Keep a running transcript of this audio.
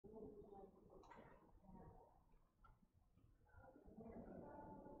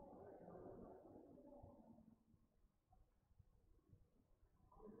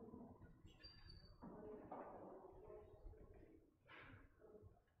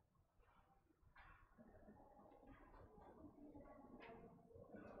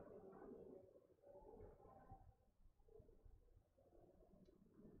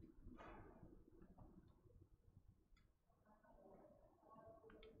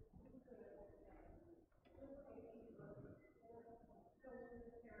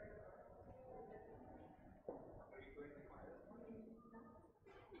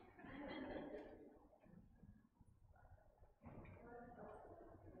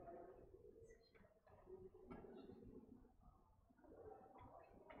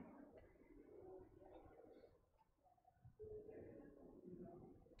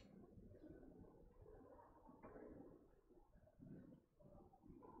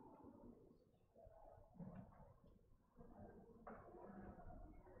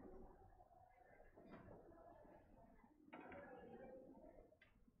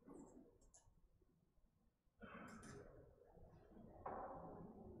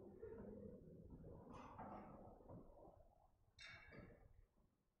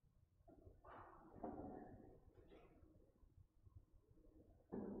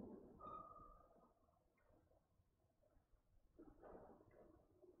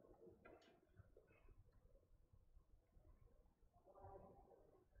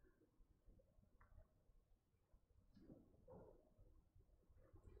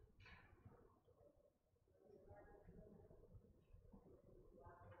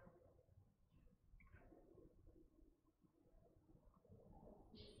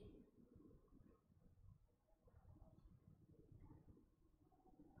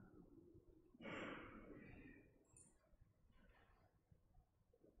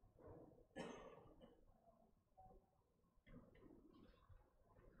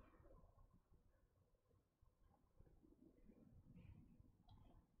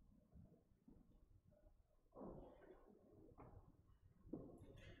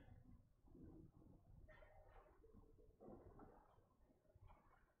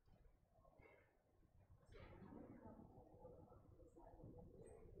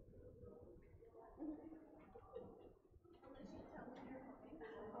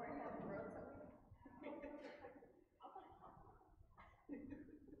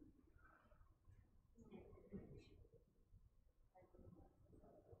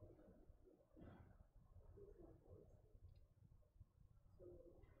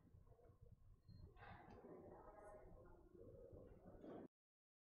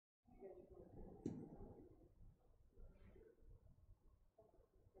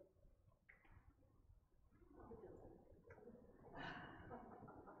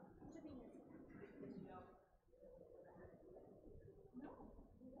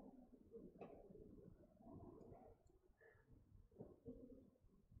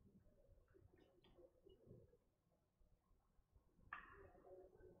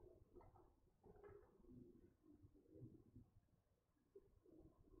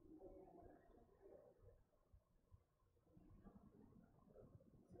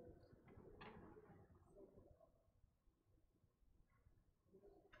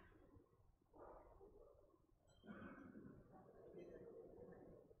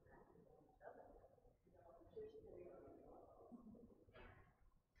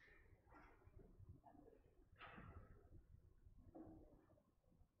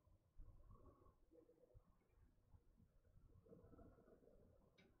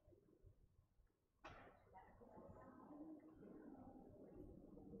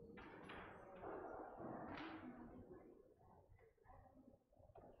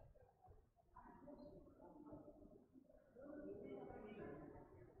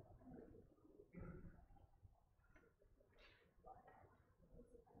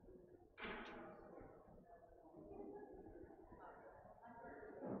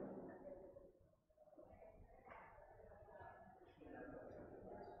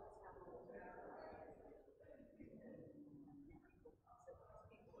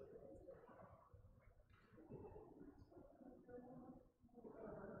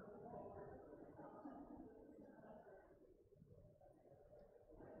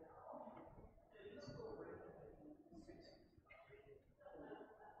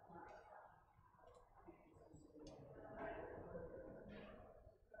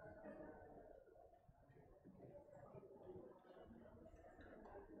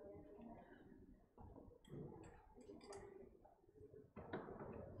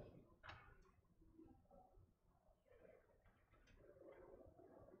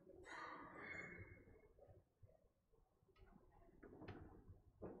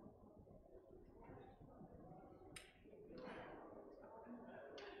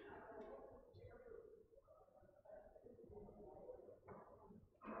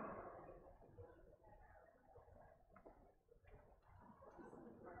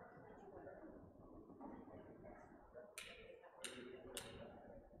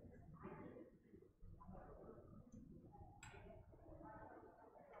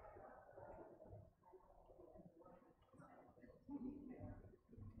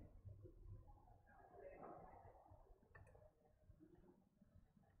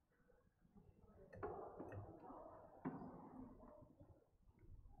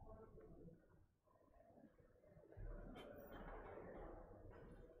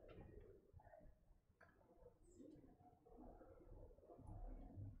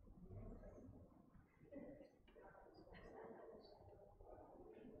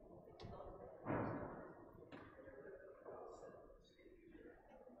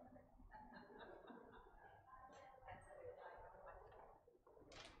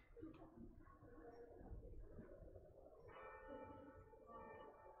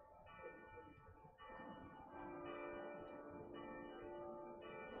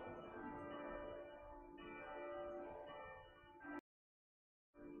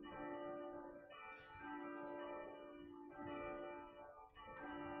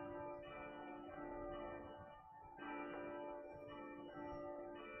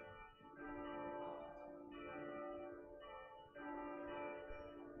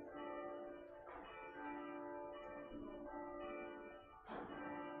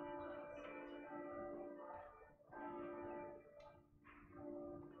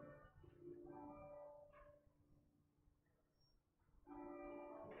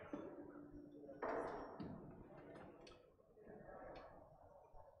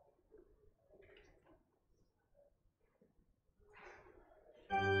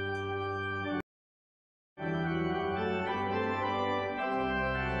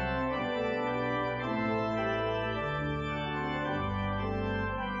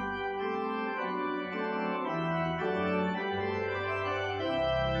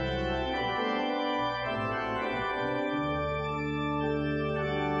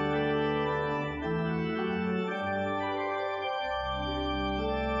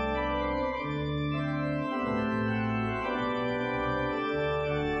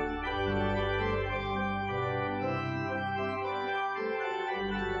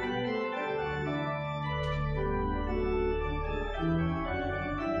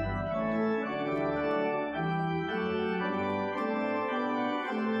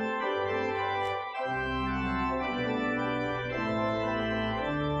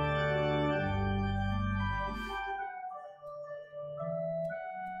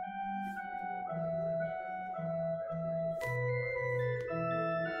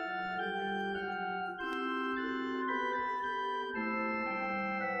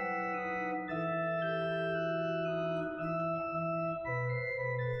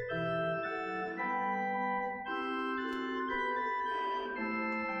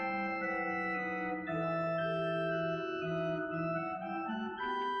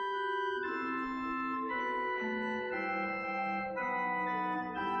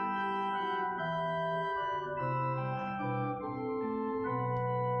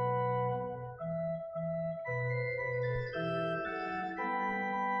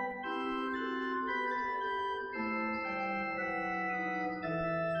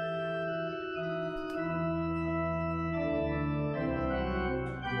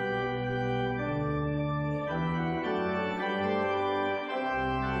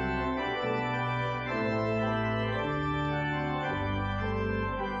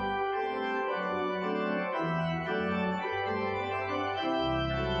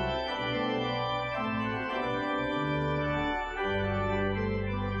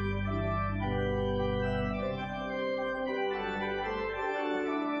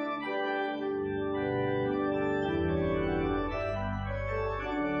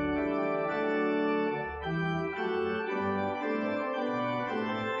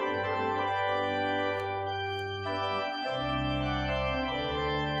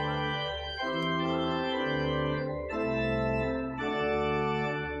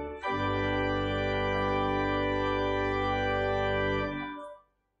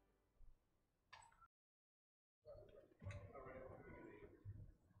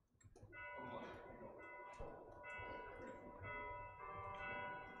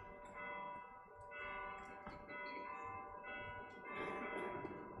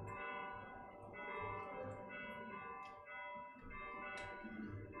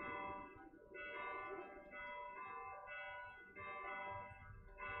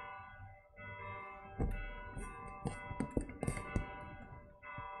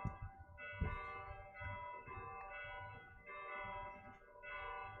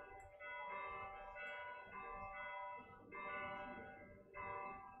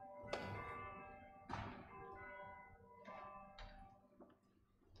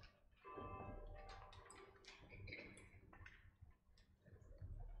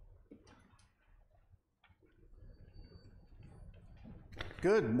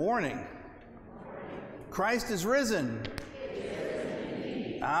Good morning. Christ is risen.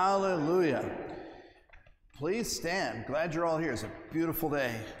 Hallelujah. Please stand. Glad you're all here. It's a beautiful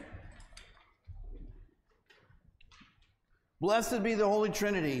day. Blessed be the Holy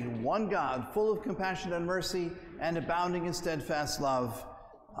Trinity, one God, full of compassion and mercy, and abounding in steadfast love.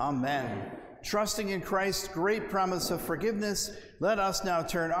 Amen. Trusting in Christ's great promise of forgiveness, let us now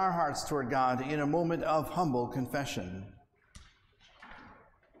turn our hearts toward God in a moment of humble confession.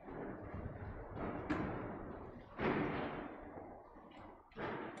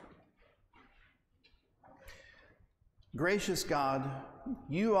 Gracious God,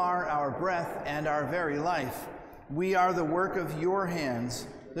 you are our breath and our very life. We are the work of your hands,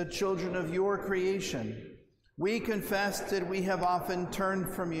 the children of your creation. We confess that we have often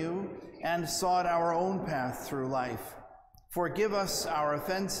turned from you and sought our own path through life. Forgive us our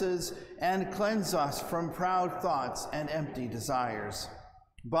offenses and cleanse us from proud thoughts and empty desires.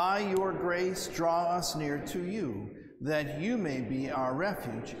 By your grace, draw us near to you, that you may be our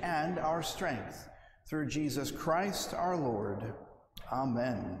refuge and our strength. Through Jesus Christ our Lord.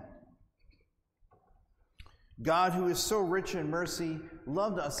 Amen. God, who is so rich in mercy,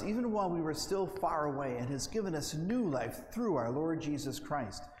 loved us even while we were still far away and has given us new life through our Lord Jesus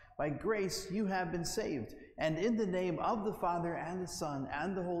Christ. By grace you have been saved, and in the name of the Father and the Son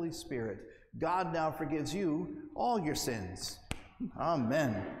and the Holy Spirit, God now forgives you all your sins.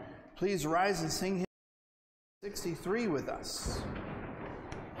 Amen. Please rise and sing hymn 63 with us.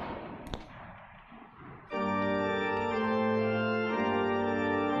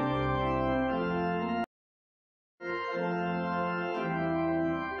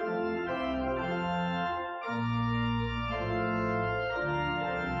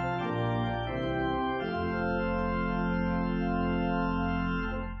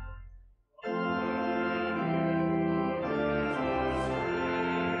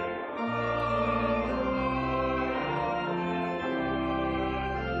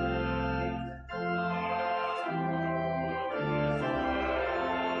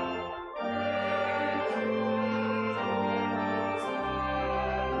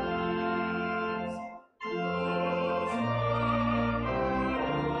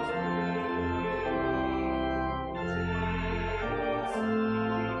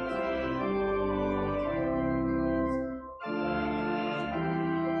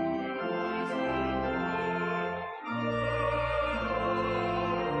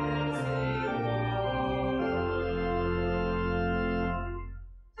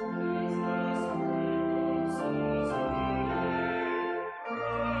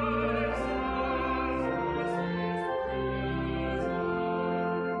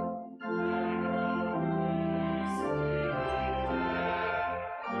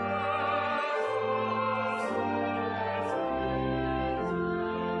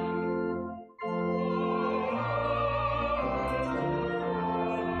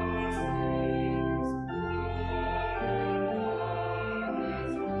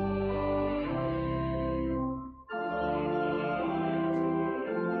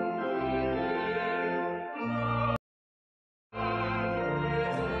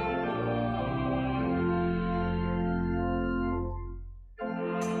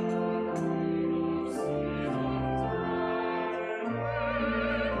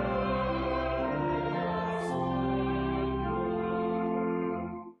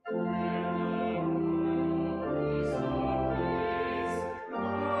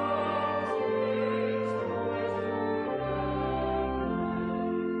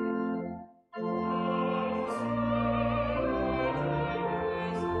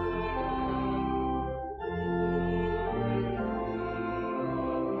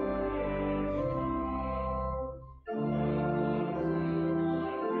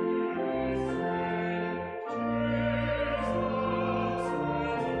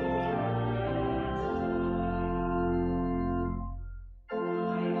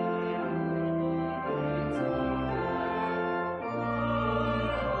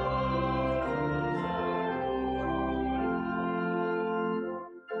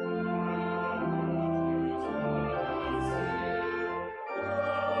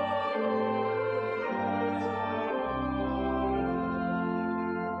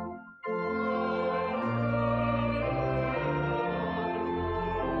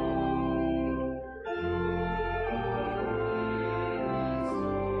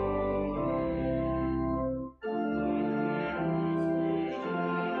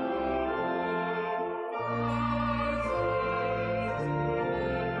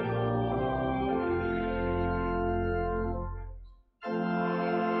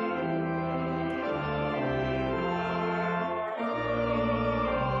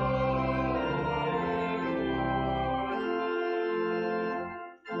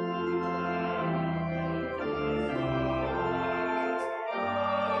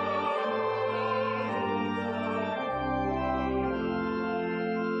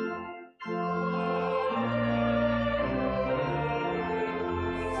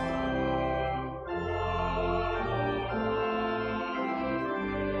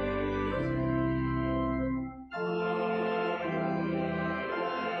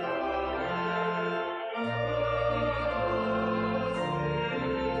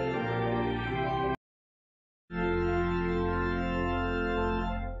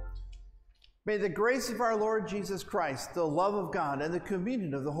 May the grace of our Lord Jesus Christ, the love of God, and the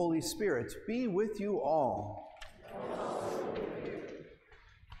communion of the Holy Spirit be with you all.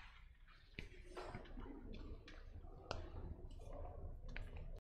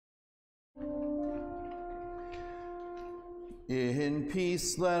 In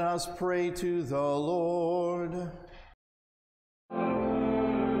peace, let us pray to the Lord.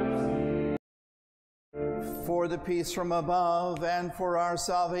 For the peace from above and for our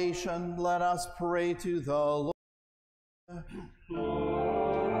salvation, let us pray to the Lord.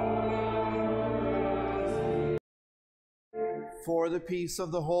 For the peace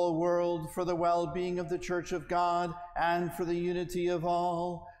of the whole world, for the well-being of the Church of God, and for the unity of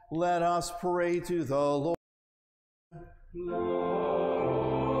all, let us pray to the Lord.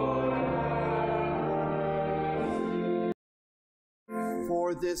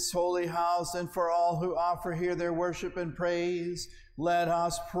 For this holy house and for all who offer here their worship and praise, let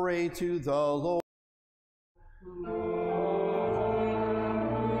us pray to the Lord.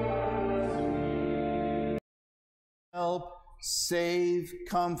 Help, save,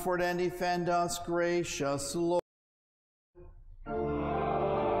 comfort, and defend us, gracious Lord.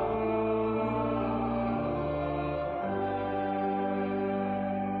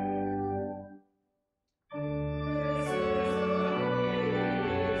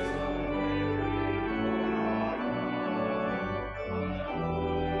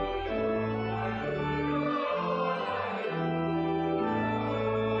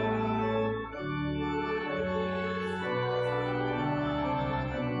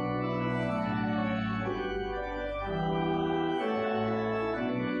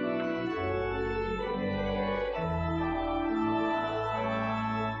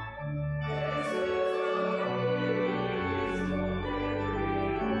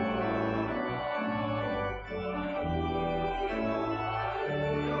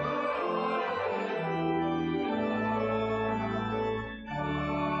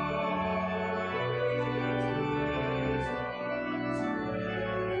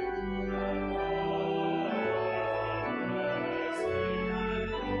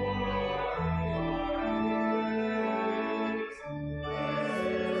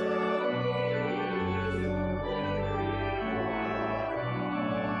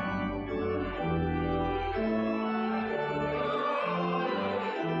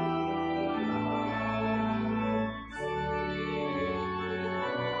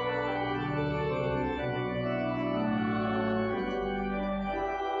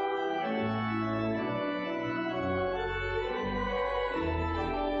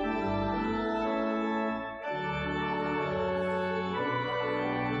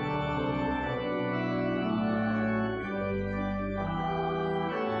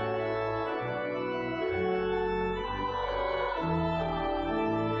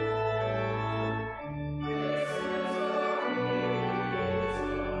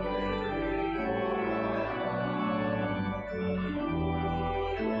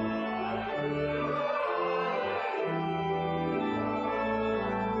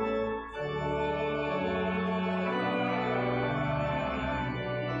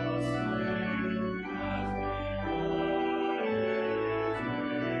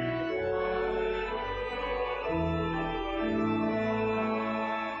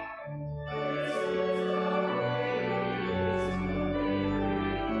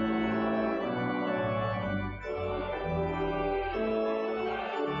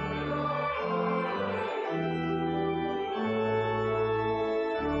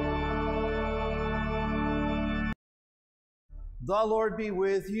 The Lord be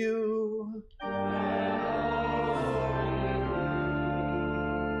with you.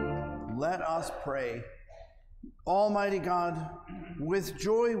 Let us pray. Almighty God, with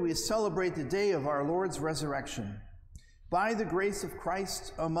joy we celebrate the day of our Lord's resurrection. By the grace of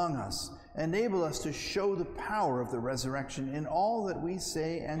Christ among us, enable us to show the power of the resurrection in all that we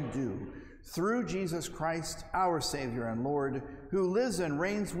say and do, through Jesus Christ, our Savior and Lord, who lives and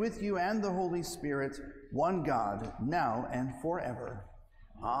reigns with you and the Holy Spirit, one God, now and forever.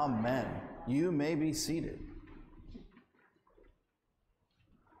 Amen. You may be seated.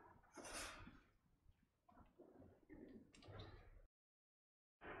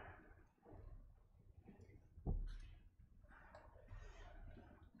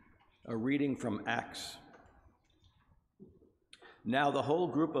 A reading from Acts. Now the whole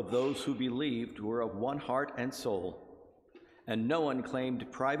group of those who believed were of one heart and soul, and no one claimed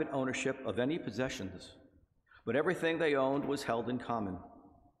private ownership of any possessions, but everything they owned was held in common.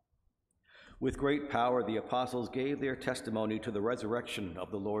 With great power the apostles gave their testimony to the resurrection of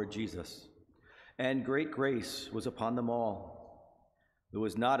the Lord Jesus, and great grace was upon them all. There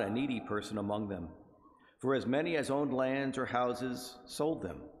was not a needy person among them, for as many as owned lands or houses sold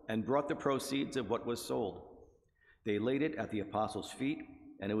them and brought the proceeds of what was sold. They laid it at the apostles' feet,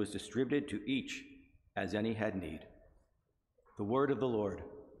 and it was distributed to each as any had need. The word of the Lord.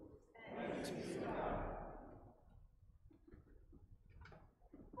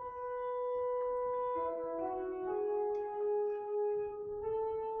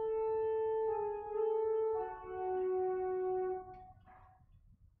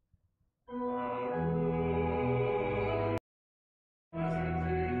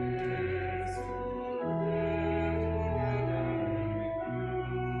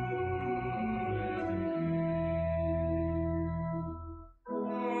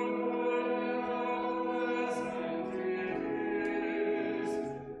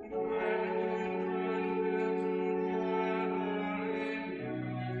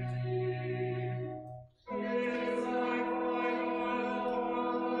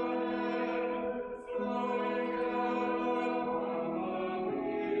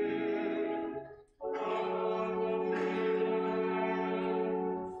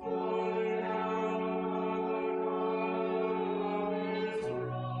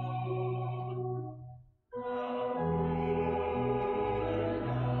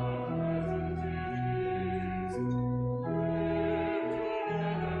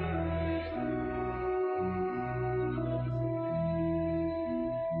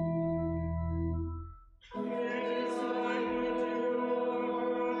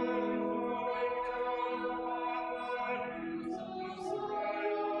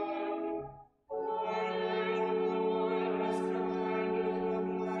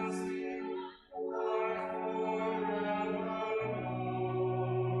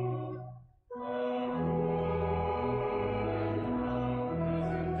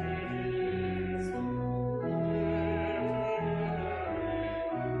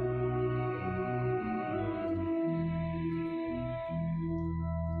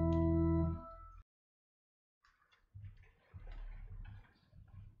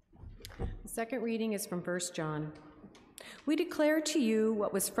 The second reading is from 1 John. We declare to you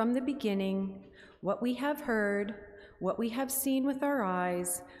what was from the beginning, what we have heard, what we have seen with our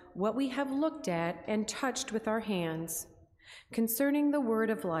eyes, what we have looked at and touched with our hands, concerning the word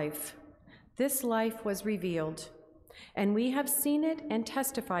of life. This life was revealed, and we have seen it and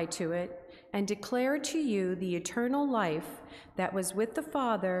testify to it, and declare to you the eternal life that was with the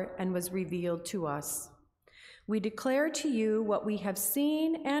Father and was revealed to us. We declare to you what we have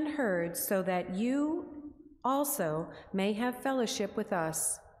seen and heard, so that you also may have fellowship with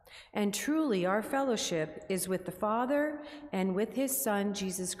us. And truly our fellowship is with the Father and with his Son,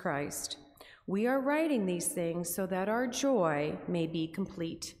 Jesus Christ. We are writing these things so that our joy may be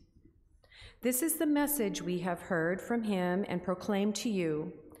complete. This is the message we have heard from him and proclaimed to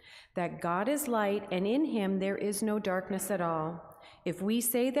you, that God is light, and in him there is no darkness at all. If we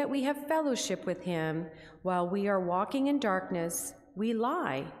say that we have fellowship with him while we are walking in darkness, we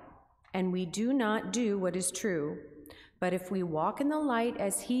lie, and we do not do what is true. But if we walk in the light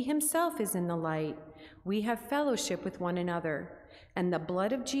as he himself is in the light, we have fellowship with one another, and the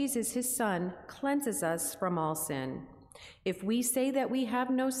blood of Jesus, his Son, cleanses us from all sin. If we say that we have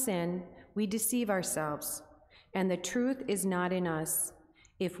no sin, we deceive ourselves, and the truth is not in us.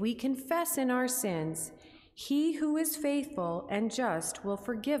 If we confess in our sins, he who is faithful and just will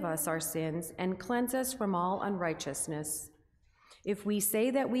forgive us our sins and cleanse us from all unrighteousness. If we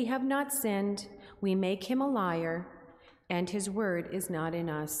say that we have not sinned, we make him a liar, and his word is not in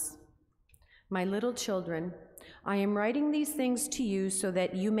us. My little children, I am writing these things to you so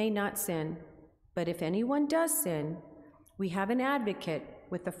that you may not sin. But if anyone does sin, we have an advocate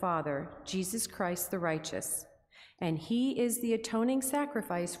with the Father, Jesus Christ the righteous. And he is the atoning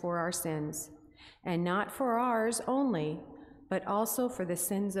sacrifice for our sins, and not for ours only, but also for the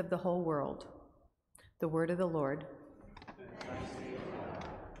sins of the whole world. The word of the Lord.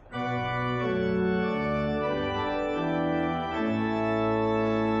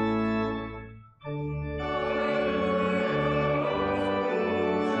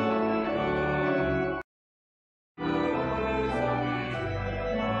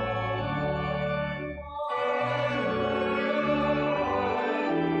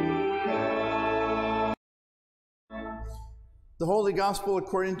 The Holy Gospel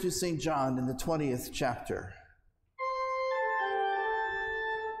according to St. John in the 20th chapter.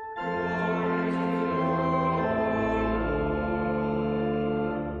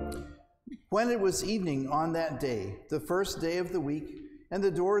 When it was evening on that day, the first day of the week, and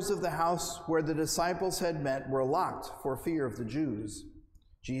the doors of the house where the disciples had met were locked for fear of the Jews,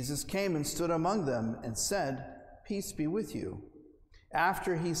 Jesus came and stood among them and said, "Peace be with you."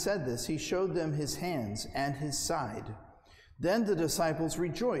 After he said this, he showed them his hands and his side. Then the disciples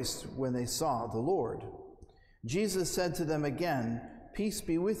rejoiced when they saw the Lord. Jesus said to them again, "Peace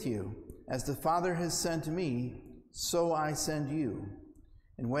be with you. As the Father has sent me, so I send you."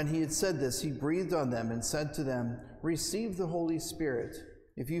 And when he had said this, he breathed on them and said to them, "Receive the Holy Spirit.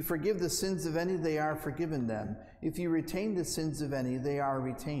 If you forgive the sins of any, they are forgiven them. If you retain the sins of any, they are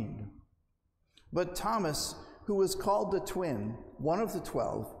retained." But Thomas, who was called the twin, one of the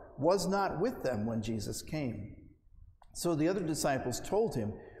 12, was not with them when Jesus came. So the other disciples told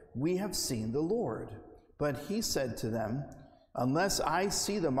him, "We have seen the Lord." But he said to them, "Unless I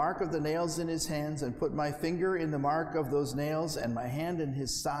see the mark of the nails in his hands and put my finger in the mark of those nails and my hand in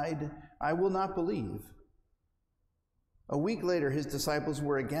his side, I will not believe." A week later, his disciples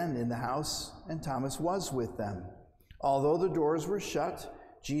were again in the house, and Thomas was with them. Although the doors were shut,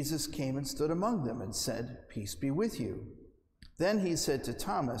 Jesus came and stood among them and said, "Peace be with you." Then he said to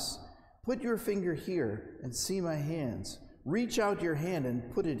Thomas, "Put your finger here and see my hands. Reach out your hand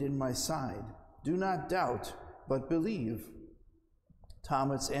and put it in my side. Do not doubt, but believe."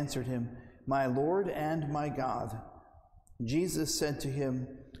 Thomas answered him, "My Lord and my God." Jesus said to him,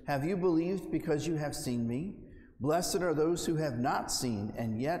 "Have you believed because you have seen me? Blessed are those who have not seen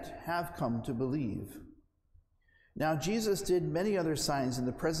and yet have come to believe." Now Jesus did many other signs in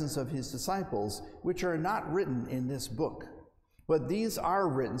the presence of his disciples, which are not written in this book. But these are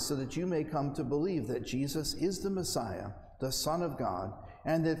written so that you may come to believe that Jesus is the Messiah, the Son of God,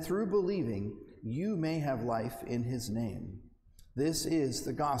 and that through believing you may have life in his name. This is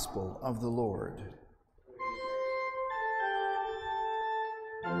the gospel of the Lord.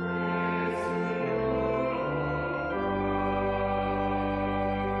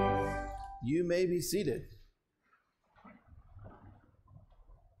 You may be seated.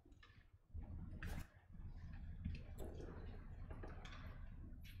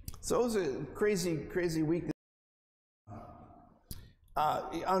 So it was a crazy week.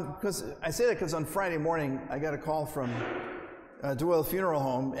 Because I say that because on Friday morning I got a call from Doyle Funeral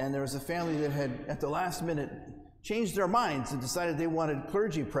Home, and there was a family that had, at the last minute, changed their minds and decided they wanted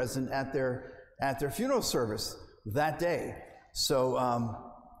clergy present at their funeral service that day. So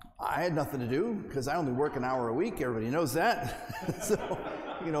I had nothing to do because I only work an hour a week. Everybody knows that. So,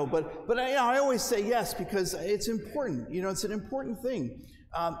 but I always say yes because it's important. It's an important thing.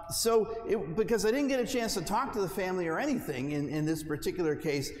 Because I didn't get a chance to talk to the family or anything in this particular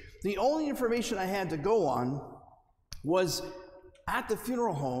case, the only information I had to go on was at the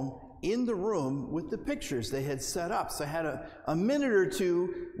funeral home in the room with the pictures they had set up. So I had a minute or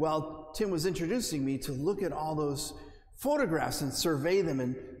two while Tim was introducing me to look at all those photographs and survey them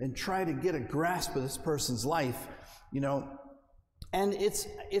and try to get a grasp of this person's life, And it's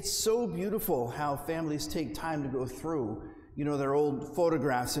so beautiful how families take time to go through their old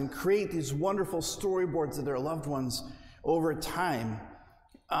photographs and create these wonderful storyboards of their loved ones over time.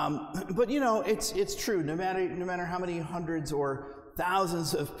 But it's true. No matter how many hundreds or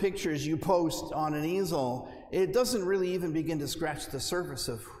thousands of pictures you post on an easel, it doesn't really even begin to scratch the surface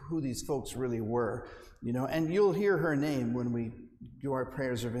of who these folks really were. And you'll hear her name when we do our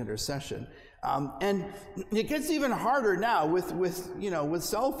prayers of intercession. And it gets even harder now with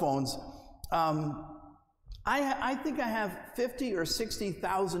cell phones. I think I have 50 or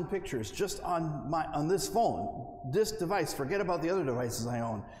 60,000 pictures just on this phone, this device. Forget about the other devices I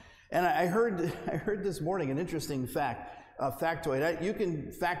own. And I heard this morning an interesting factoid. You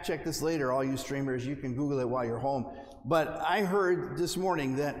can fact check this later, all you streamers. You can Google it while you're home. But I heard this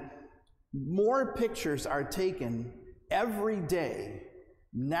morning that more pictures are taken every day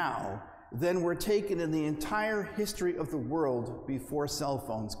now than were taken in the entire history of the world before cell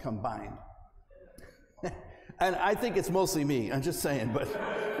phones combined. And I think it's mostly me, I'm just saying, but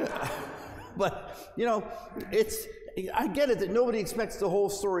I get it that nobody expects the whole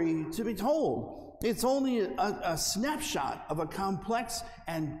story to be told. It's only a snapshot of a complex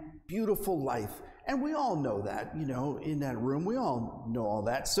and beautiful life. And we all know that, in that room, we all know all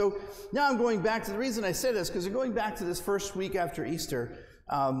that. So now I'm going back to, the reason I say this, because I'm going back to this first week after Easter.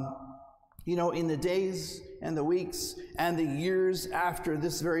 In the days and the weeks and the years after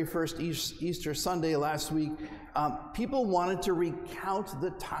this very first Easter Sunday last week, people wanted to recount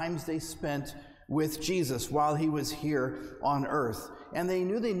the times they spent with Jesus while he was here on earth. And they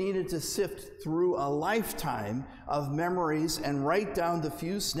knew they needed to sift through a lifetime of memories and write down the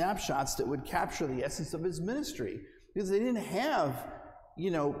few snapshots that would capture the essence of his ministry. Because they didn't have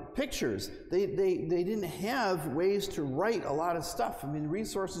pictures. They didn't have ways to write a lot of stuff. I mean,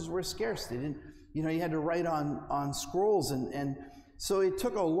 resources were scarce. They didn't, you had to write on scrolls. And So it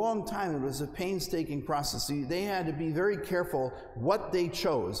took a long time. It was a painstaking process. They had to be very careful what they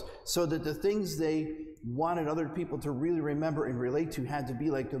chose, so that the things they wanted other people to really remember and relate to had to be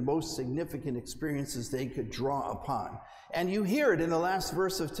like the most significant experiences they could draw upon. And you hear it in the last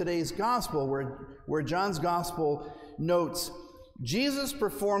verse of today's gospel, where John's gospel notes, Jesus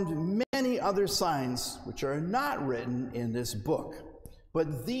performed many other signs which are not written in this book,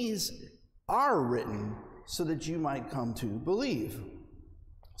 but these are written so that you might come to believe.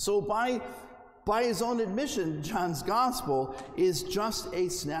 So by his own admission, John's gospel is just a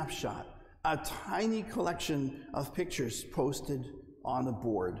snapshot, a tiny collection of pictures posted on a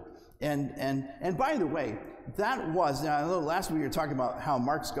board. And by the way, that was, now I know last week we were talking about how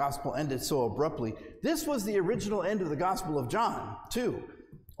Mark's gospel ended so abruptly. This was the original end of the Gospel of John, too.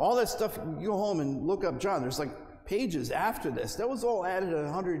 All that stuff, you go home and look up John, there's like pages after this. That was all added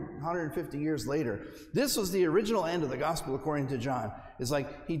 150 years later. This was the original end of the gospel according to John. It's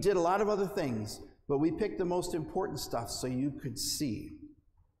like he did a lot of other things, but we picked the most important stuff so you could see.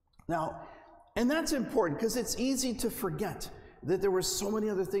 Now, and that's important because it's easy to forget that there were so many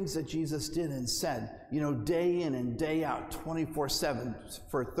other things that Jesus did and said, day in and day out, 24/7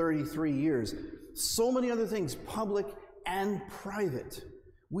 for 33 years. So many other things, public and private.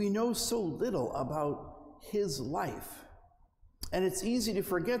 We know so little about his life. And it's easy to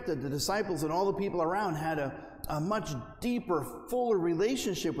forget that the disciples and all the people around had a much deeper, fuller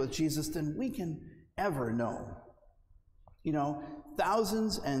relationship with Jesus than we can ever know.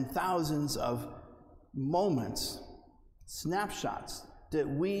 Thousands and thousands of moments, snapshots that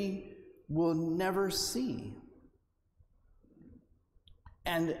we will never see.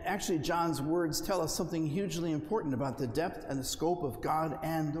 And actually, John's words tell us something hugely important about the depth and the scope of God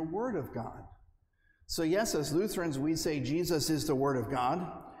and the Word of God. So yes, as Lutherans, we say Jesus is the Word of God.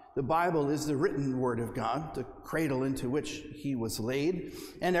 The Bible is the written Word of God, the cradle into which he was laid.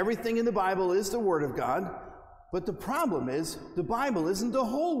 And everything in the Bible is the Word of God. But the problem is, the Bible isn't the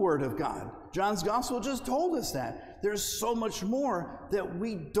whole Word of God. John's Gospel just told us that. There's so much more that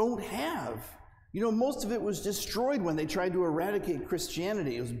we don't have. Most of it was destroyed when they tried to eradicate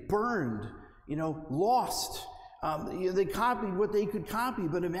Christianity. It was burned, lost. They copied what they could copy,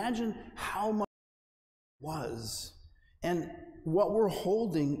 but imagine how much was. And what we're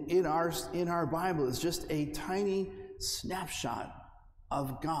holding in our Bible is just a tiny snapshot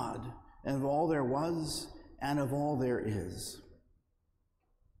of God and of all there was and of all there is.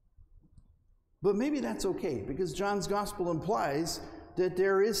 But maybe that's okay, because John's gospel implies that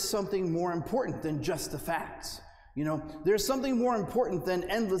there is something more important than just the facts. There's something more important than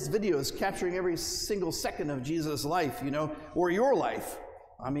endless videos capturing every single second of Jesus' life, or your life.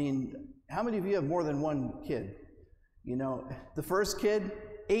 I mean, how many of you have more than one kid? The first kid,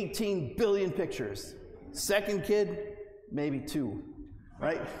 18 billion pictures. Second kid, maybe 2,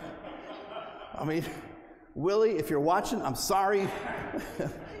 right? I mean, Willie, if you're watching, I'm sorry.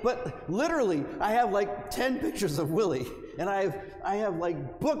 But literally, I have like 10 pictures of Willie, and I have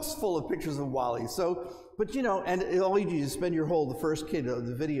like books full of pictures of Wally. So, but and all you do is spend the first kid of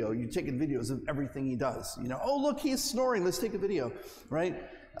the video, you're taking videos of everything he does. Oh, look, he's snoring, let's take a video, right?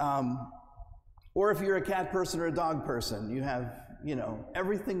 Or if you're a cat person or a dog person, you have,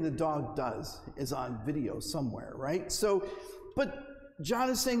 everything the dog does is on video somewhere, right? So, but John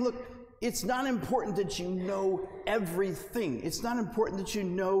is saying, look, it's not important that you know everything. It's not important that you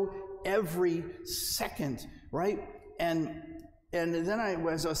know every second, right? And then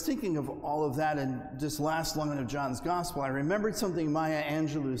as I was thinking of all of that in this last line of John's Gospel, I remembered something Maya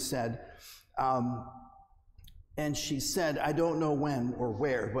Angelou said. And she said, I don't know when or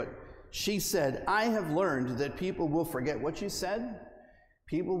where, but she said, I have learned that people will forget what you said,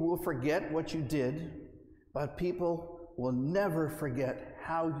 people will forget what you did, but people will never forget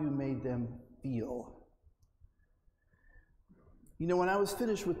how you made them feel. When I was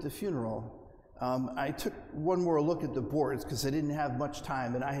finished with the funeral, I took one more look at the boards because I didn't have much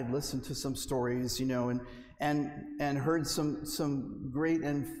time, and I had listened to some stories, and heard some great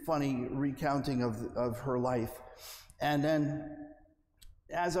and funny recounting of her life. And then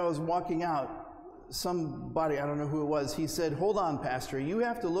as I was walking out, somebody, I don't know who it was, he said, hold on, Pastor, you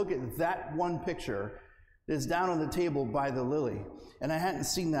have to look at that one picture that's down on the table by the lily. And I hadn't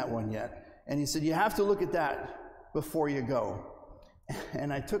seen that one yet. And he said, you have to look at that before you go.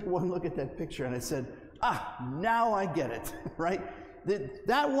 And I took one look at that picture and I said, now I get it, right?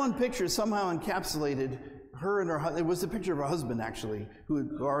 That one picture somehow encapsulated her and her husband. It was the picture of her husband, actually, who had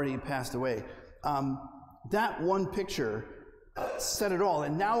already passed away. That one picture said it all.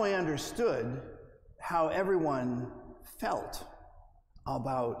 And now I understood how everyone felt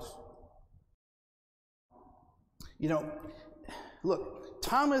about, Look,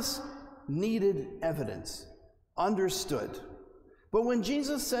 Thomas needed evidence, understood. But when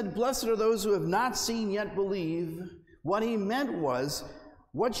Jesus said, "Blessed are those who have not seen yet believe," what he meant was,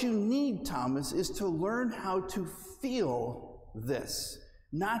 what you need, Thomas, is to learn how to feel this.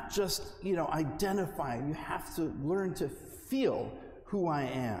 Not just, identify. You have to learn to feel who I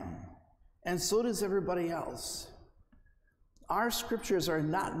am. And so does everybody else. Our scriptures are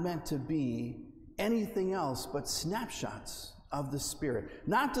not meant to be anything else but snapshots of the Spirit.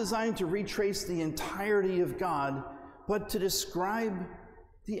 Not designed to retrace the entirety of God, but to describe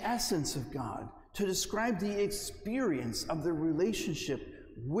the essence of God, to describe the experience of the relationship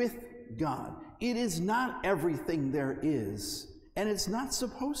with God. It is not everything there is, and it's not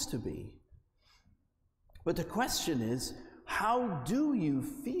supposed to be. But the question is, how do you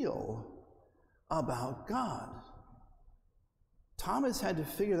feel about God? Thomas had to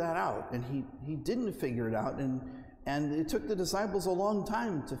figure that out, and he didn't figure it out, and it took the disciples a long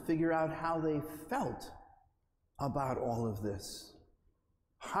time to figure out how they felt about all of this.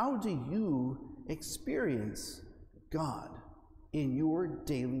 How do you experience God in your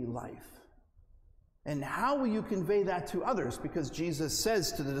daily life? And how will you convey that to others? Because Jesus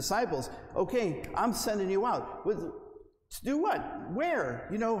says to the disciples, okay, I'm sending you out. To do what? Where?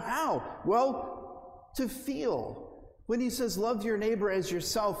 How? Well, to feel. When he says love your neighbor as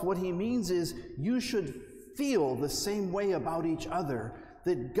yourself, what he means is you should feel the same way about each other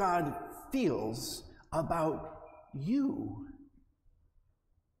that God feels about you.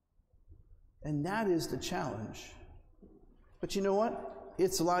 And that is the challenge. But you know what?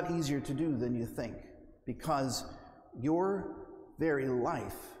 It's a lot easier to do than you think, because your very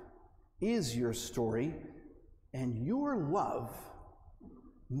life is your story, and your love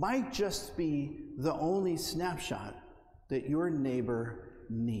might just be the only snapshot that your neighbor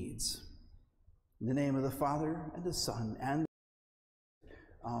needs. In the name of the Father, and the Son, and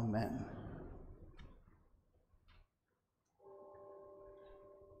Amen.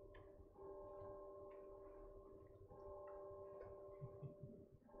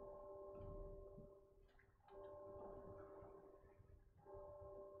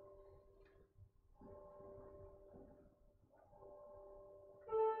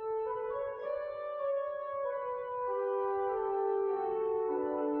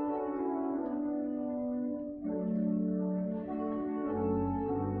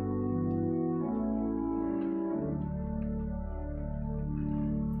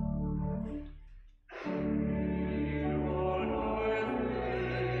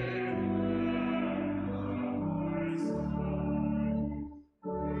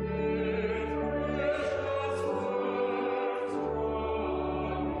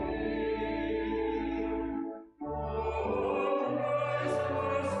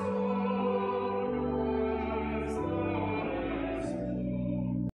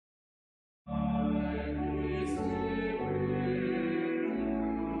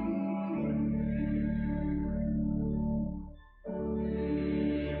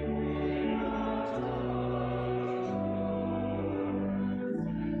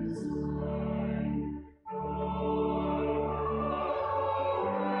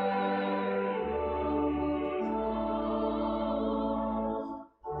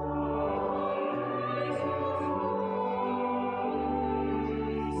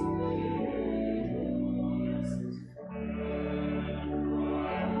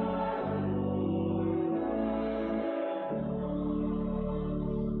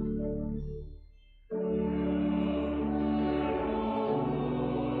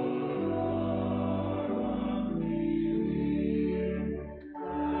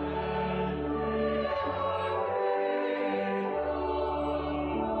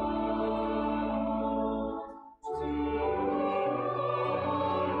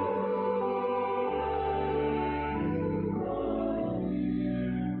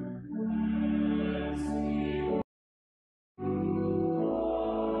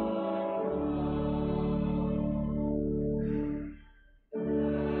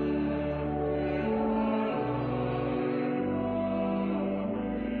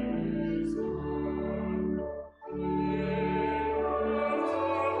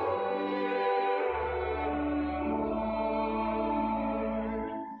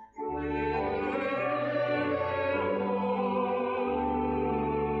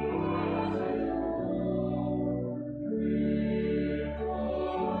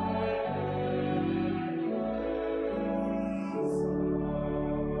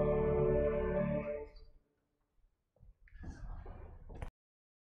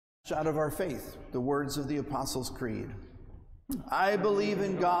 Out of our faith, the words of the Apostles' Creed. I believe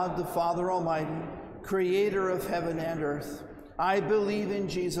in God, the Father Almighty, creator of heaven and earth. I believe in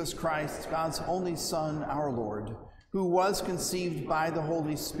Jesus Christ, God's only Son, our Lord, who was conceived by the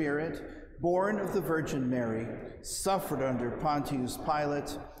Holy Spirit, born of the Virgin Mary, suffered under Pontius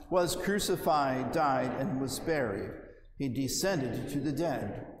Pilate, was crucified, died, and was buried. He descended to the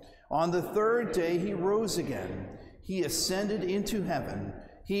dead. On the third day he rose again. He ascended into heaven.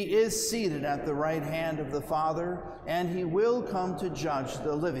 He is seated at the right hand of the Father, and he will come to judge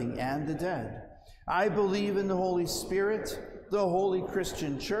the living and the dead. I believe in the Holy Spirit, the holy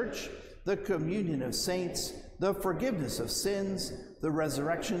Christian Church, the communion of saints, the forgiveness of sins, the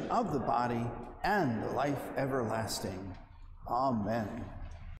resurrection of the body, and the life everlasting. Amen.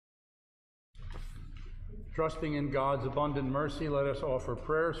 Trusting in God's abundant mercy, let us offer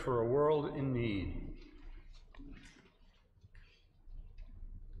prayers for a world in need.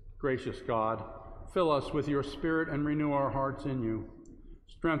 Gracious God, fill us with your Spirit and renew our hearts in you.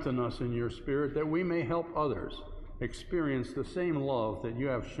 Strengthen us in your Spirit that we may help others experience the same love that you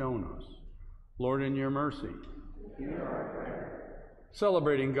have shown us. Lord, in your mercy. Hear our prayer.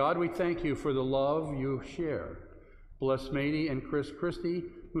 Celebrating God, we thank you for the love you share. Bless Mady and Chris Christie,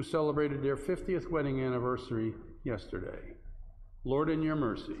 who celebrated their 50th wedding anniversary yesterday. Lord, in your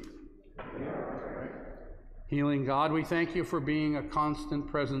mercy. Hear our prayer. Healing God, we thank you for being a constant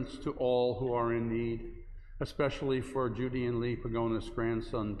presence to all who are in need, especially for Judy and Lee Pagonis'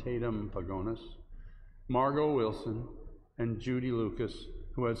 grandson, Tatum Pagonis, Margot Wilson, and Judy Lucas,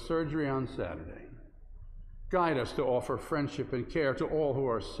 who had surgery on Saturday. Guide us to offer friendship and care to all who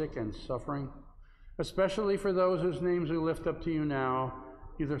are sick and suffering, especially for those whose names we lift up to you now,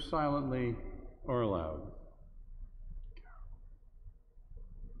 either silently or aloud.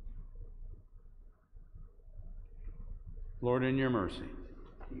 Lord, in your mercy.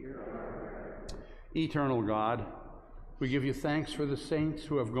 Eternal God, we give you thanks for the saints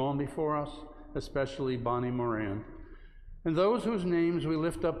who have gone before us, especially Bonnie Moran, and those whose names we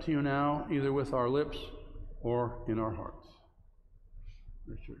lift up to you now, either with our lips or in our hearts.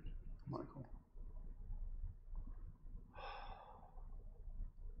 Richard, Michael.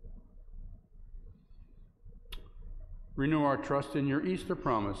 Renew our trust in your Easter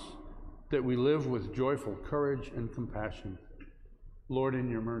promise that we live with joyful courage and compassion. Lord, in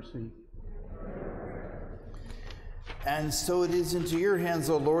your mercy. And so it is into your hands,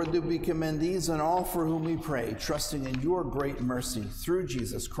 O Lord, that we commend these and all for whom we pray, trusting in your great mercy, through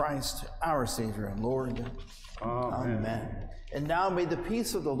Jesus Christ, our Savior and Lord. Amen. Amen. And now may the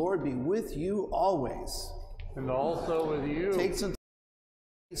peace of the Lord be with you always. And also with you. Take some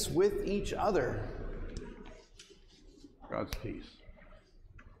peace with each other. God's peace.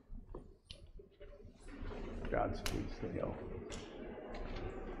 God's peace, Leo.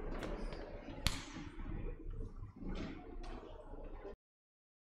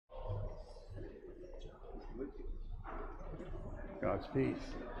 God's peace.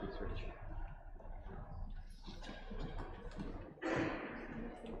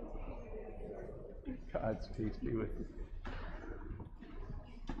 God's peace be with you.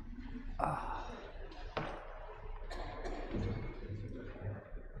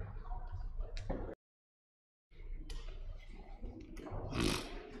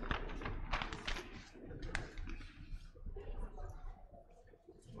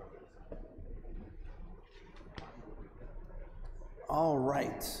 All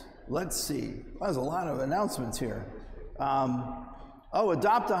right, let's see. There's a lot of announcements here.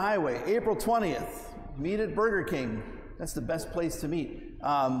 Adopt a Highway, April 20th. Meet at Burger King. That's the best place to meet.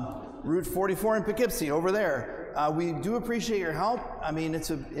 Route 44 in Poughkeepsie, over there. We do appreciate your help. I mean, it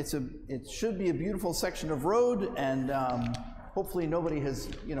should be a beautiful section of road, and hopefully nobody has,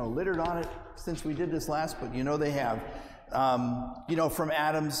 littered on it since we did this last, but they have. From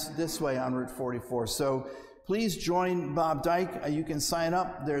Adams this way on Route 44. So please join Bob Dyke. You can sign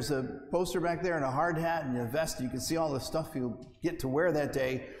up. There's a poster back there and a hard hat and a vest. You can see all the stuff you'll get to wear that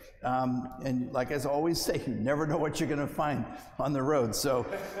day. And like as I always say, you never know what you're going to find on the road. So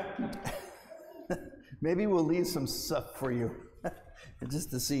maybe we'll leave some stuff for you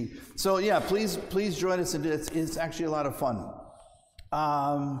just to see. So yeah, please join us. And it's actually a lot of fun.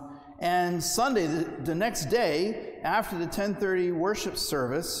 And Sunday, the next day, after the 10:30 worship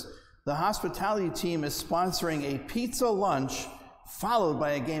service, the hospitality team is sponsoring a pizza lunch followed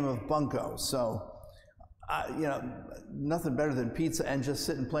by a game of bunco. So, nothing better than pizza and just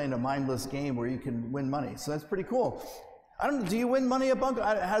sitting playing a mindless game where you can win money. So that's pretty cool. I don't know, do you win money at bunco?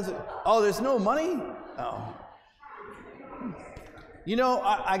 There's no money? Oh.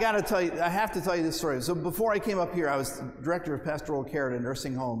 I gotta tell you, I have to tell you this story. So before I came up here, I was director of pastoral care at a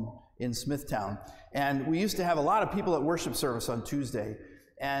nursing home in Smithtown. And we used to have a lot of people at worship service on Tuesday.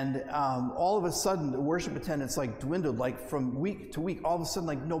 And all of a sudden, the worship attendance like dwindled, like from week to week. All of a sudden,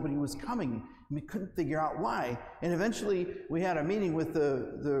 like nobody was coming. We couldn't figure out why. And eventually, we had a meeting with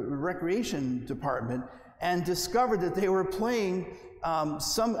the recreation department and discovered that they were playing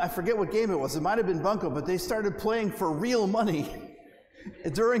I forget what game it was. It might have been Bunko, but they started playing for real money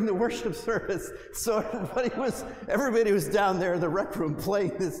during the worship service. So everybody was down there in the rec room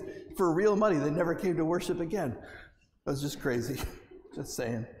playing this for real money. They never came to worship again. It was just crazy. Just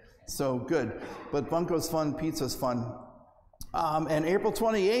saying. So good. But Bunko's fun, pizza's fun. And April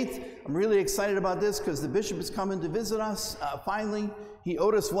 28th, I'm really excited about this because the bishop is coming to visit us. Finally, he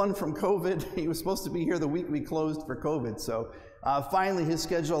owed us one from COVID. He was supposed to be here the week we closed for COVID. So finally, his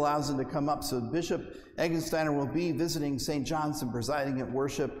schedule allows him to come up. So Bishop Eggensteiner will be visiting St. John's and presiding at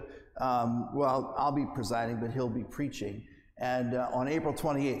worship. Well, I'll be presiding, but he'll be preaching. And on April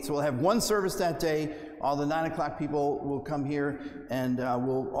 28th. So we'll have one service that day. All the 9 o'clock people will come here, and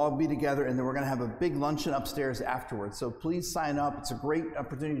we'll all be together, and then we're going to have a big luncheon upstairs afterwards. So please sign up. It's a great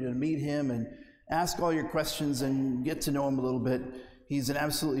opportunity to meet him and ask all your questions and get to know him a little bit. He's an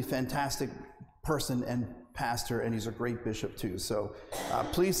absolutely fantastic person and pastor, and he's a great bishop too. So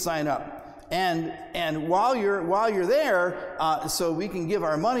please sign up. And while you're there, so we can give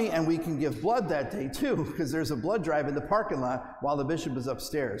our money and we can give blood that day too, because there's a blood drive in the parking lot while the bishop is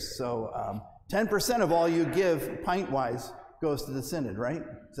upstairs. So 10% of all you give, pint-wise, goes to the synod, right?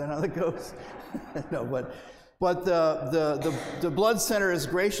 Is that how that goes? No, but the blood center has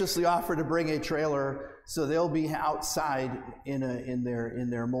graciously offered to bring a trailer, so they'll be outside in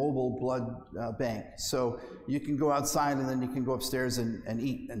their mobile blood bank. So you can go outside and then you can go upstairs and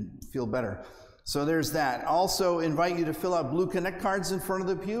eat and feel better. So there's that. Also invite you to fill out blue Connect cards in front of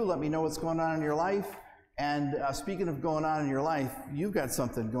the pew. Let me know what's going on in your life. And speaking of going on in your life, you've got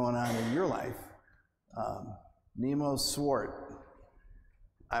something going on in your life. Nemo Swart.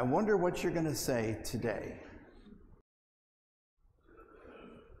 I wonder what you're going to say today.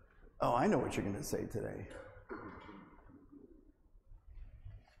 Oh, I know what you're going to say today.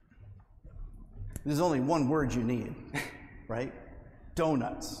 There's only one word you need, right?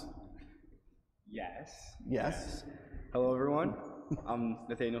 Donuts. Yes. Yes. Hello, everyone. I'm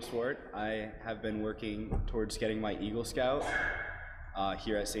Nathaniel Swart. I have been working towards getting my Eagle Scout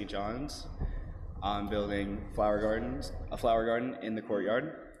here at St. John's. I'm building a flower garden in the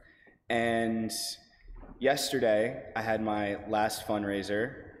courtyard. And yesterday, I had my last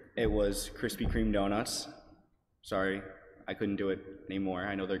fundraiser. It was Krispy Kreme donuts. Sorry, I couldn't do it anymore.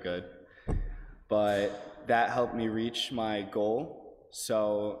 I know they're good. But that helped me reach my goal.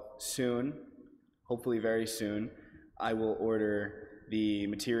 So soon, hopefully very soon, I will order the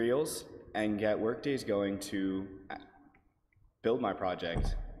materials and get workdays going to build my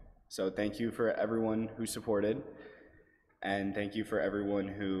project. So thank you for everyone who supported, and thank you for everyone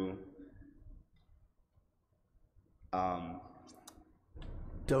who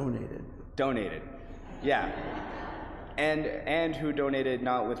Donated, yeah. And who donated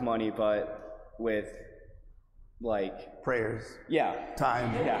not with money, but with, like... prayers. Yeah.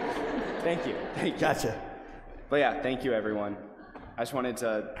 Time. Yeah. Thank you. Gotcha. But yeah, thank you, everyone. I just wanted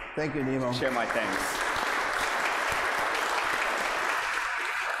to... Thank you, Nemo. ...share my thanks.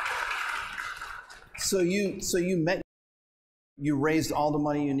 So you raised all the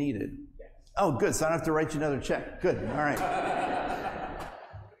money you needed? Yes. Oh, good. So I don't have to write you another check. Good. All right.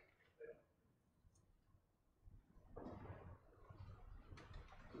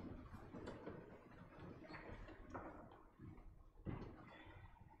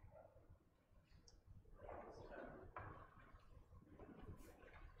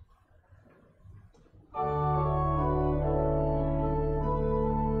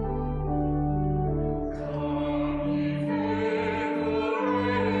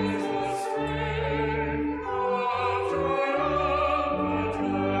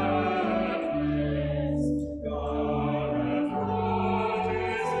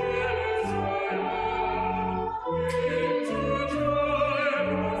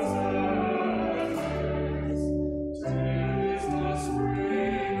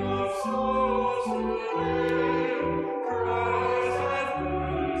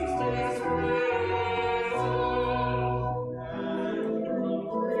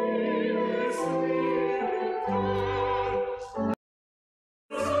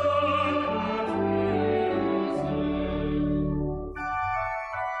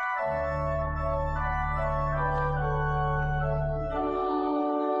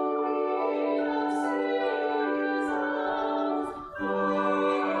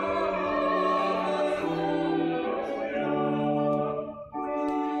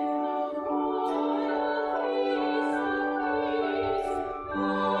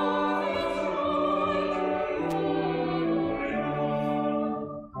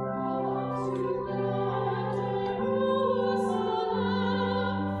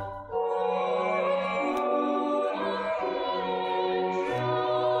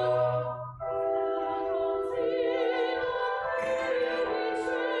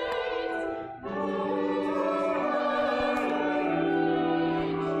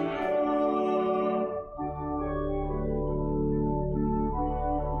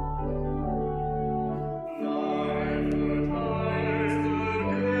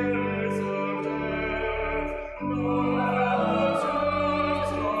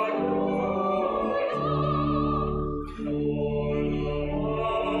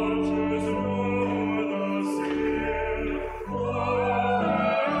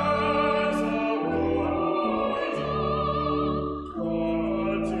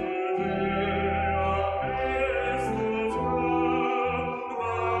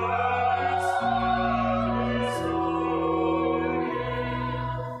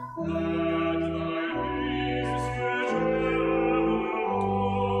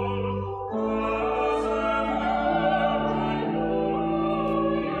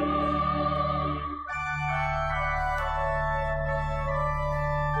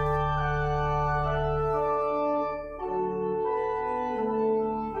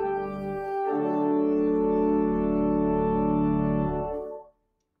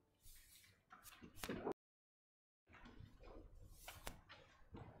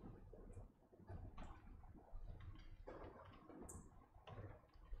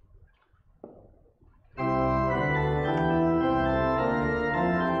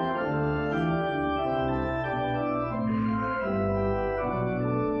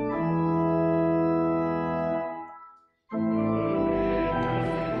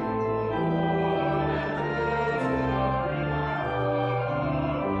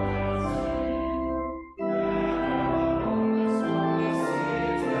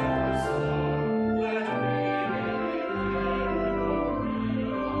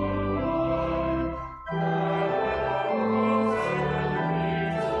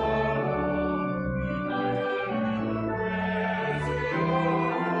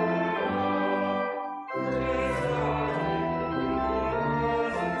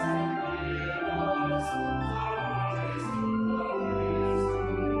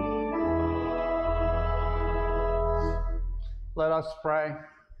 Let us pray.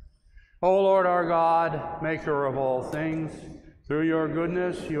 O Lord our God, maker of all things, through your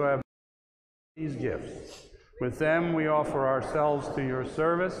goodness you have these gifts. With them we offer ourselves to your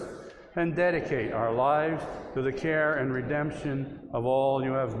service and dedicate our lives to the care and redemption of all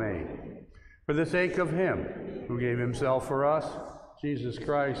you have made. For the sake of him who gave himself for us, Jesus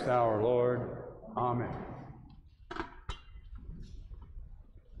Christ our Lord. Amen.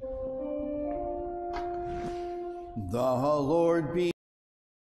 The Lord be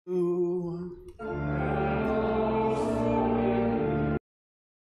with you.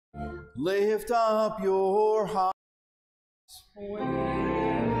 Lift up your hearts.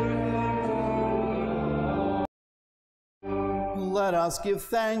 Let us give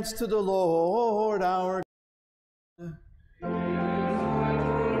thanks to the Lord our God.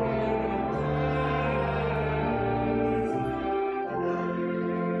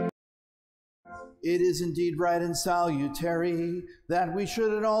 It is indeed right and salutary that we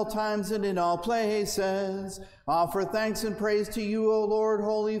should at all times and in all places offer thanks and praise to you, O Lord,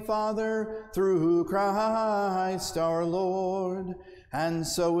 Holy Father, through Christ our Lord. And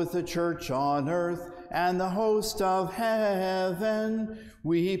so with the church on earth and the host of heaven,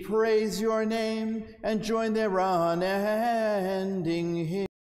 we praise your name and join their unending hymn.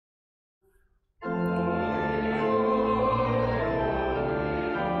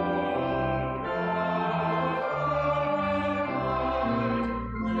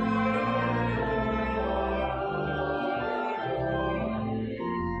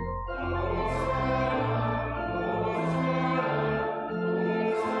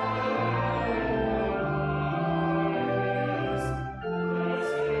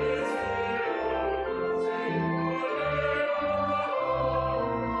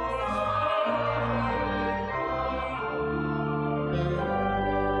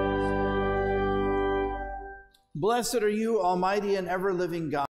 Blessed are you, almighty and ever-living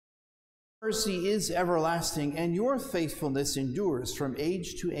God. Your mercy is everlasting, and your faithfulness endures from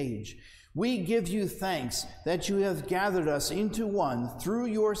age to age. We give you thanks that you have gathered us into one through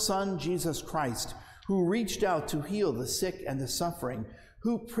your Son, Jesus Christ, who reached out to heal the sick and the suffering,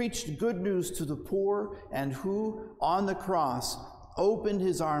 who preached good news to the poor, and who, on the cross, opened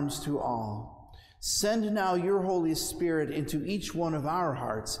his arms to all. Send now your Holy Spirit into each one of our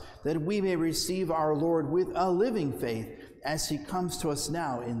hearts, that we may receive our Lord with a living faith as he comes to us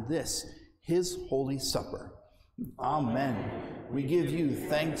now in this, his holy supper. Amen. We give you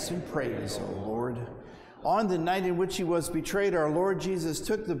thanks and praise, O Lord. On the night in which he was betrayed, our Lord Jesus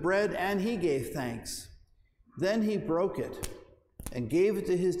took the bread and he gave thanks. Then he broke it and gave it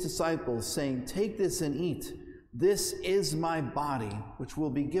to his disciples, saying, "Take this and eat. This is my body, which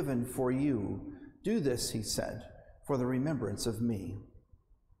will be given for you. Do this," he said, "for the remembrance of me."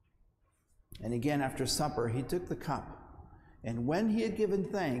 And again after supper he took the cup, and when he had given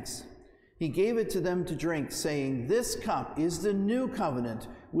thanks, he gave it to them to drink, saying, "This cup is the new covenant,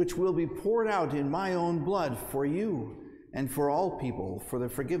 which will be poured out in my own blood for you and for all people for the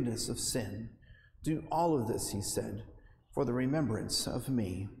forgiveness of sin. Do all of this," he said, "for the remembrance of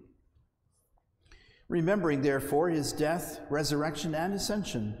me." Remembering, therefore, his death, resurrection, and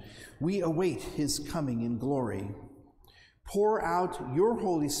ascension, we await his coming in glory. Pour out your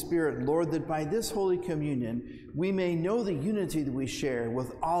Holy Spirit, Lord, that by this Holy Communion we may know the unity that we share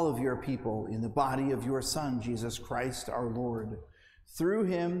with all of your people in the body of your Son, Jesus Christ our Lord. Through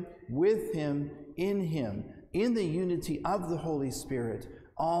him, with him, in the unity of the Holy Spirit,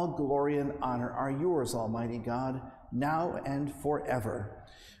 all glory and honor are yours, Almighty God, now and forever.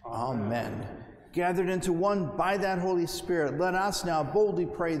 Amen. Gathered into one by that Holy Spirit, let us now boldly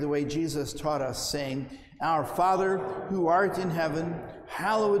pray the way Jesus taught us, saying, "Our Father, who art in heaven,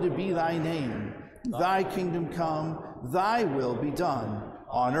 hallowed be thy name. Thy kingdom come, thy will be done,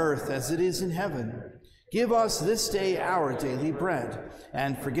 on earth as it is in heaven. Give us this day our daily bread,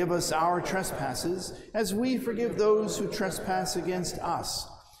 and forgive us our trespasses, as we forgive those who trespass against us.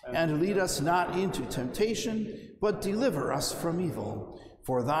 And lead us not into temptation, but deliver us from evil.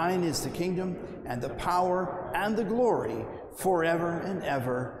 For thine is the kingdom, and the power, and the glory, forever and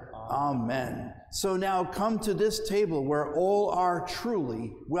ever. Amen." So now come to this table where all are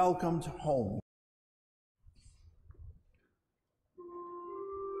truly welcomed home.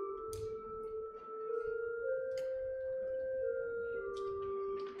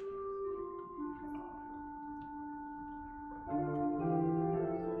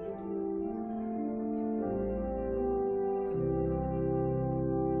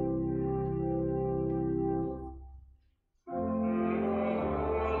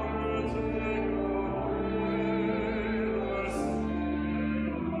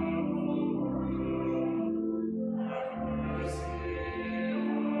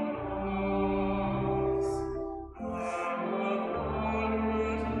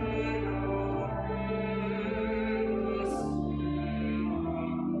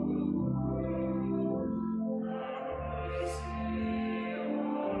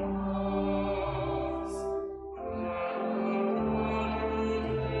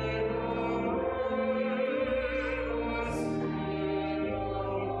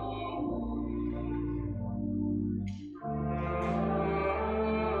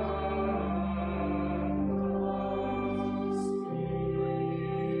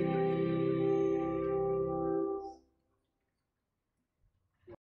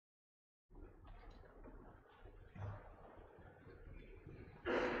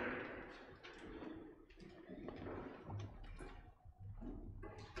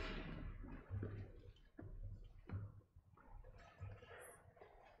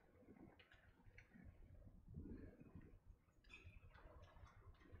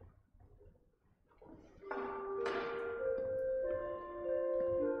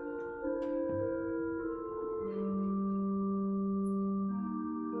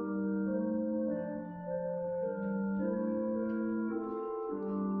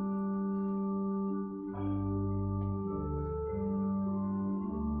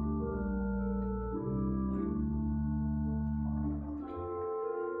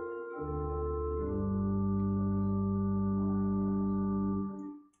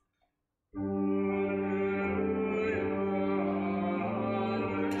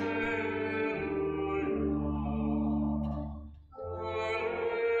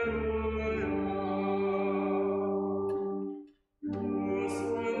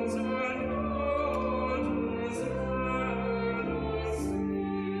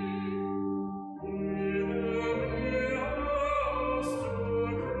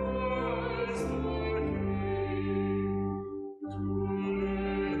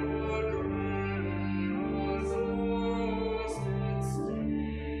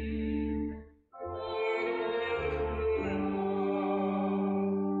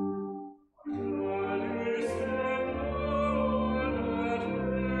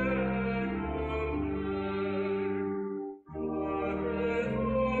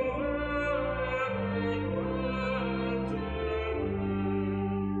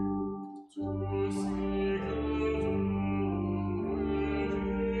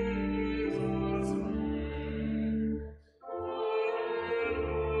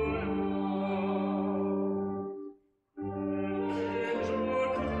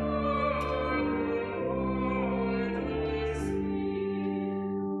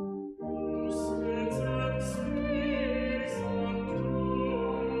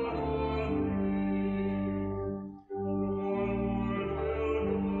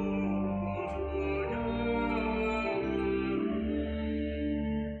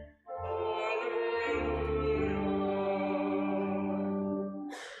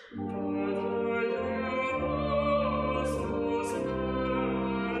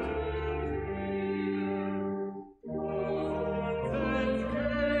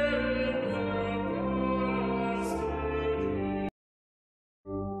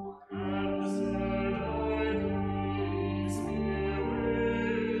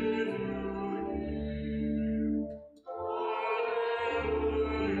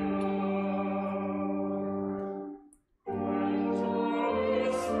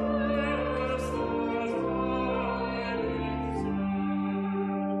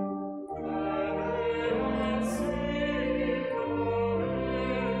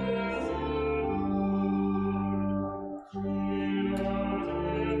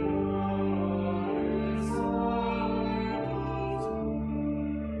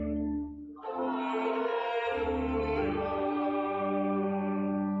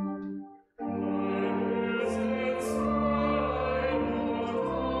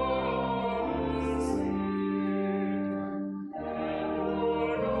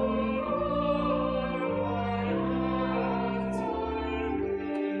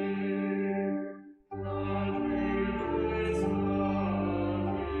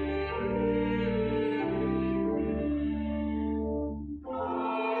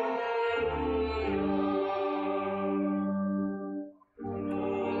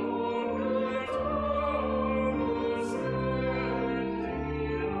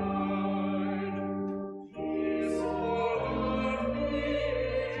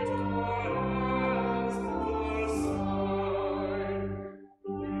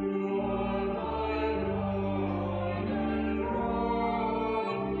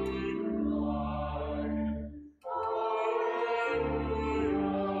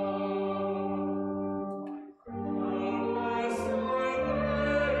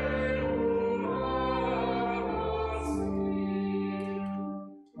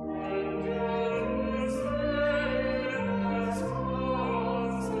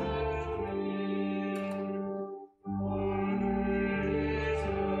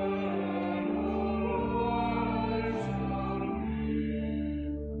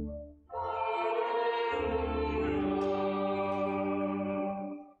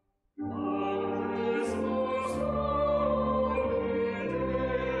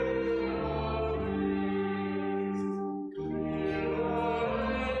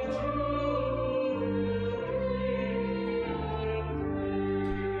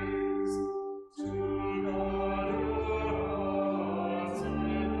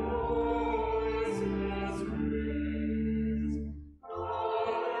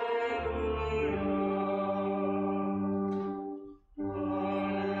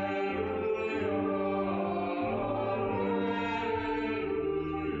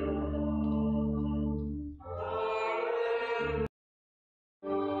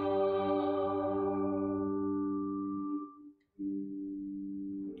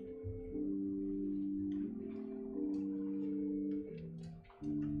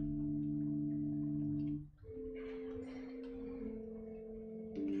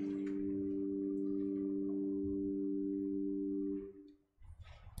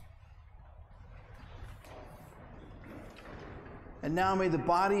 And now may the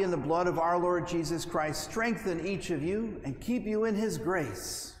body and the blood of our Lord Jesus Christ strengthen each of you and keep you in his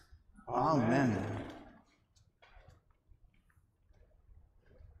grace. Amen.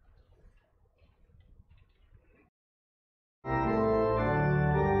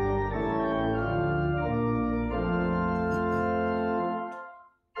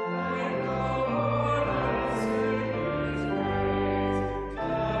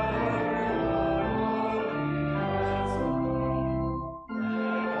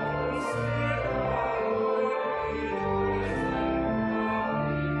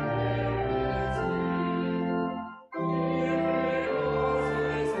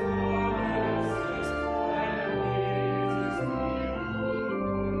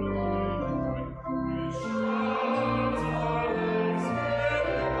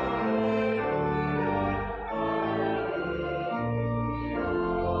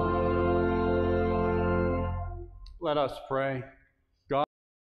 Let us pray. God,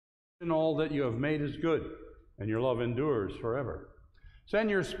 in all that you have made is good, and your love endures forever. Send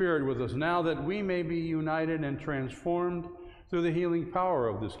your Spirit with us now that we may be united and transformed through the healing power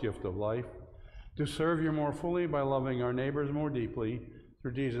of this gift of life, to serve you more fully by loving our neighbors more deeply,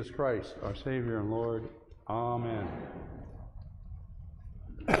 through Jesus Christ, our Savior and Lord. Amen.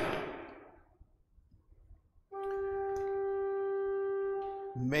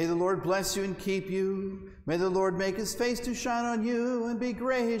 May the Lord bless you and keep you. May the Lord make his face to shine on you and be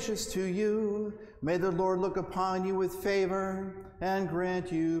gracious to you. May the Lord look upon you with favor and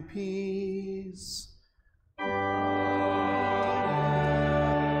grant you peace.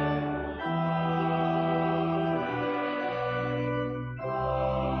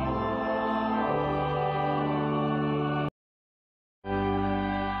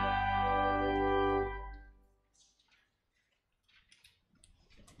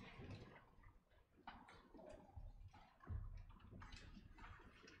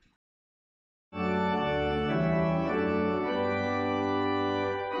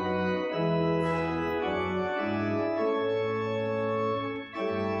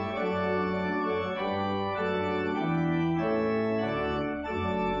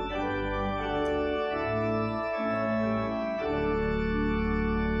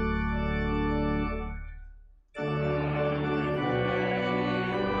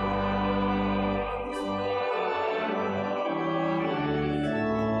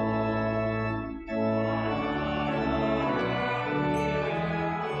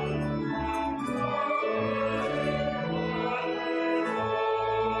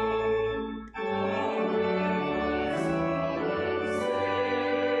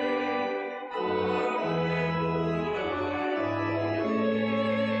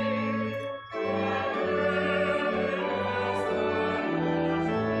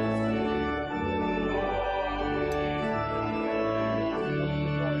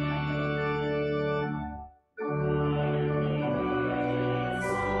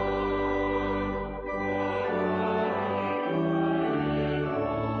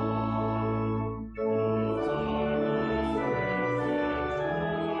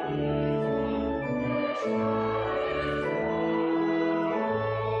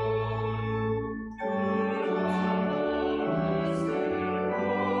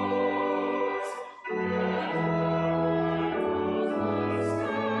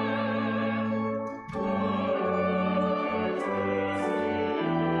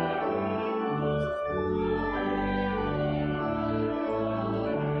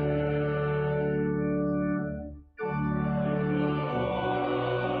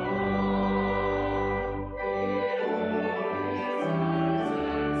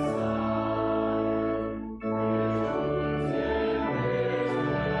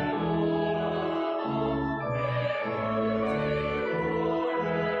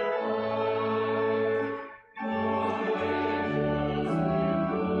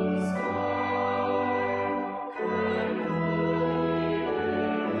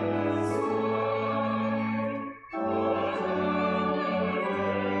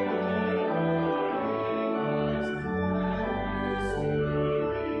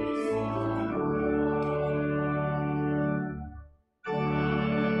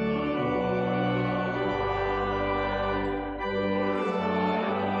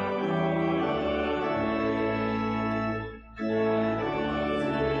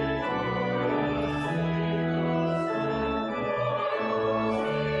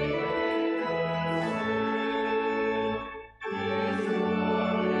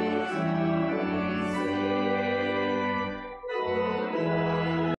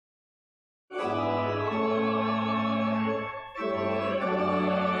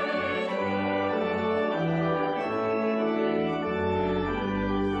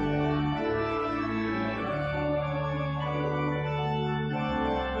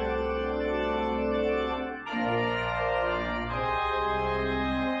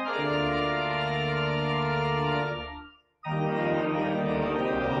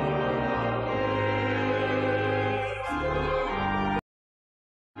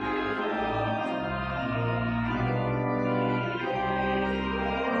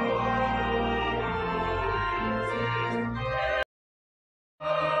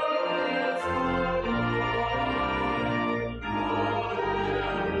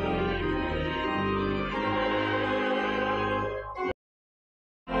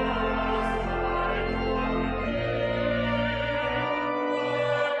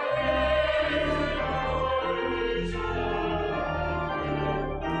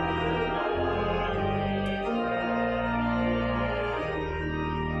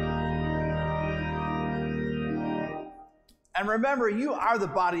 And remember, you are the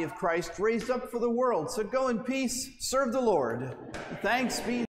body of Christ raised up for the world. So go in peace, serve the Lord. Thanks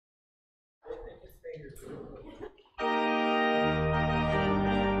be